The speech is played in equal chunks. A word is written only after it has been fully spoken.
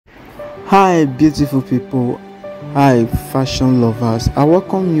Hi beautiful people, hi fashion lovers. I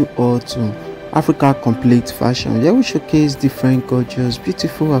welcome you all to Africa Complete Fashion, where we showcase different gorgeous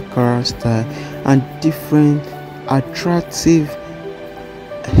beautiful Akara style and different attractive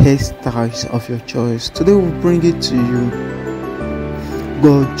hairstyles of your choice. Today we'll bring it to you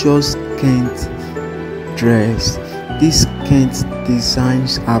gorgeous Kente dress. These Kente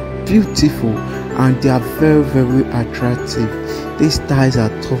designs are beautiful and they are very attractive. These styles are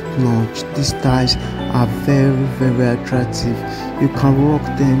top notch. These styles are very attractive. You can rock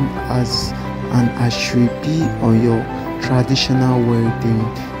them as an ashwebi on your traditional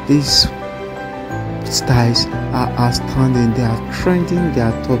wedding. These styles are outstanding. They are trending, they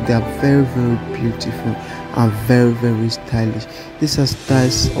are top, they are very beautiful and very stylish. These are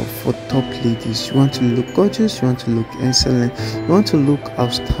styles for top ladies. You want to look gorgeous, you want to look excellent, you want to look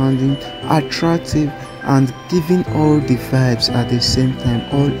outstanding, attractive, and giving all the vibes at the same time,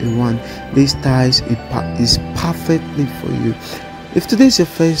 all in one. This styles is perfectly for you. If today is your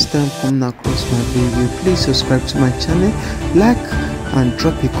first time coming across my video, please subscribe to my channel, like and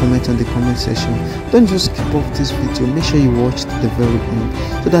drop a comment on the comment section. Don't just skip off this video, make sure you watch to the very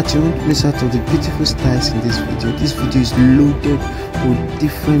end so that you won't miss out on the beautiful styles in this video. This video is loaded with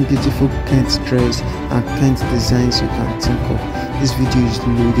different beautiful Kente dress and Kente designs you can think of. This video is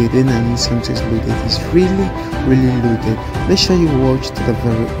loaded, and I mean something is loaded. It's really loaded. Make sure you watch to the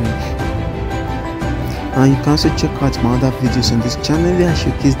very end. And you can also check out my other videos on this channel where I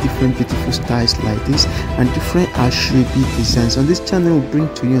showcase different beautiful styles like this and different ashwebi designs. On this channel will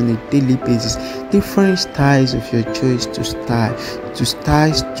bring to you on a daily basis different styles of your choice to style. To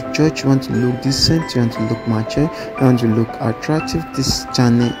styles to church, you want to look decent, you want to look mature, you want to look attractive. This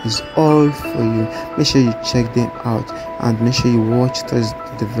channel is all for you. Make sure you check them out and make sure you watch to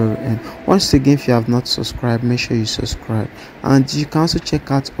the very end. Once again, if you have not subscribed, make sure you subscribe. And you can also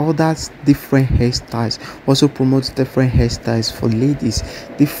check out all that different hairstyles. Also promote different hairstyles for ladies,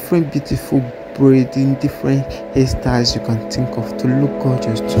 different beautiful braiding, different hairstyles you can think of to look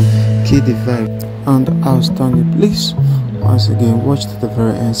gorgeous, to kill the vibe and outstanding. Please once again watch to the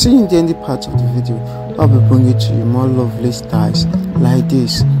very end. See you in the ending part of the video. I'll be bringing to you more lovely styles like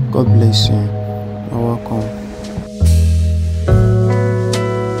this. God bless you. You're welcome.